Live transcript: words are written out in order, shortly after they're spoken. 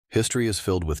History is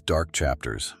filled with dark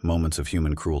chapters, moments of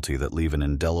human cruelty that leave an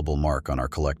indelible mark on our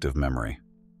collective memory.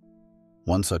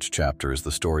 One such chapter is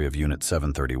the story of Unit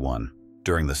 731.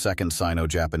 During the Second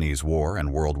Sino-Japanese War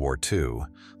and World War II,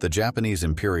 the Japanese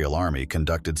Imperial Army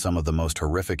conducted some of the most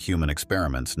horrific human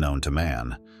experiments known to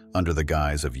man, under the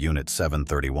guise of Unit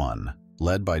 731.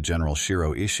 Led by General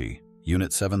Shiro Ishii,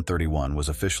 Unit 731 was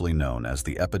officially known as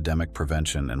the Epidemic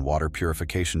Prevention and Water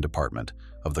Purification Department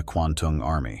of the Kwantung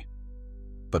Army.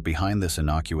 But behind this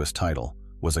innocuous title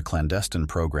was a clandestine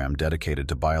program dedicated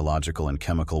to biological and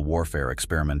chemical warfare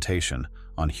experimentation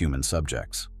on human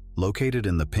subjects. Located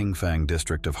in the Pingfang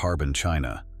district of Harbin,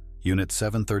 China, Unit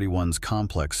 731's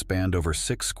complex spanned over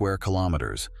 6 square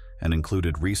kilometers and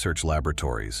included research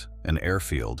laboratories, an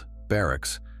airfield,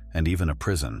 barracks, and even a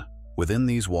prison. Within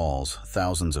these walls,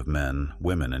 thousands of men,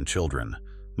 women, and children,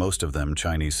 most of them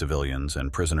Chinese civilians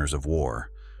and prisoners of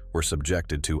war, were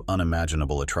subjected to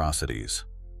unimaginable atrocities.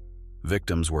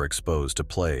 Victims were exposed to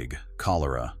plague,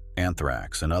 cholera,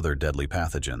 anthrax, and other deadly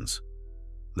pathogens.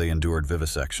 They endured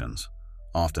vivisections,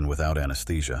 often without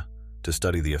anesthesia, to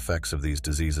study the effects of these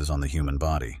diseases on the human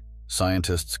body.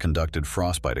 Scientists conducted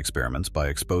frostbite experiments by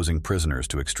exposing prisoners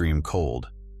to extreme cold,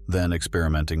 then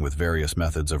experimenting with various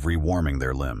methods of rewarming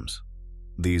their limbs.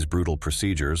 These brutal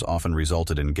procedures often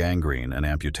resulted in gangrene and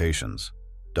amputations.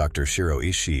 Dr. Shiro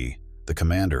Ishii, the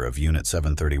commander of Unit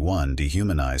 731,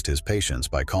 dehumanized his patients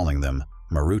by calling them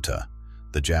maruta,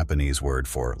 the Japanese word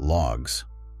for logs.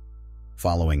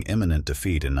 Following imminent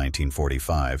defeat in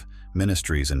 1945,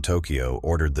 ministries in Tokyo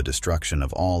ordered the destruction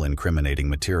of all incriminating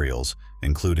materials,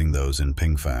 including those in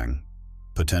Pingfang.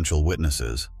 Potential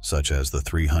witnesses, such as the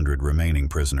 300 remaining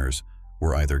prisoners,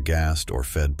 were either gassed or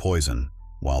fed poison,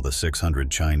 while the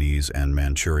 600 Chinese and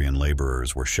Manchurian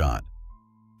laborers were shot.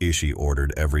 Ishii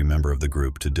ordered every member of the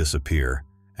group to disappear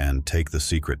and take the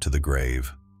secret to the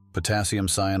grave. Potassium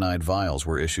cyanide vials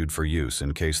were issued for use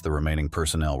in case the remaining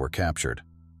personnel were captured.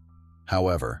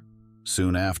 However,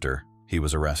 soon after, he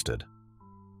was arrested.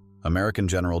 American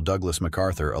General Douglas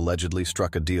MacArthur allegedly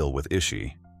struck a deal with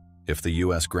Ishii. If the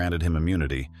U.S. granted him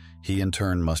immunity, he in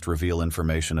turn must reveal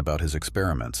information about his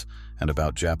experiments and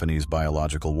about Japanese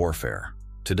biological warfare.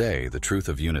 Today, the truth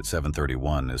of Unit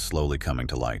 731 is slowly coming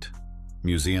to light.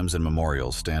 Museums and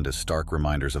memorials stand as stark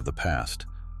reminders of the past,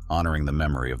 honoring the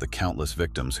memory of the countless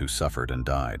victims who suffered and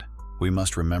died. We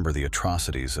must remember the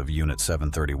atrocities of Unit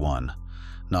 731,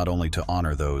 not only to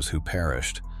honor those who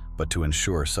perished, but to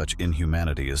ensure such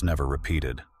inhumanity is never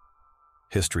repeated.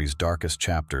 History's darkest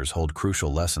chapters hold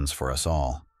crucial lessons for us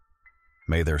all.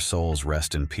 May their souls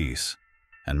rest in peace,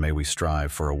 and may we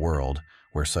strive for a world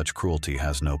where such cruelty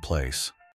has no place.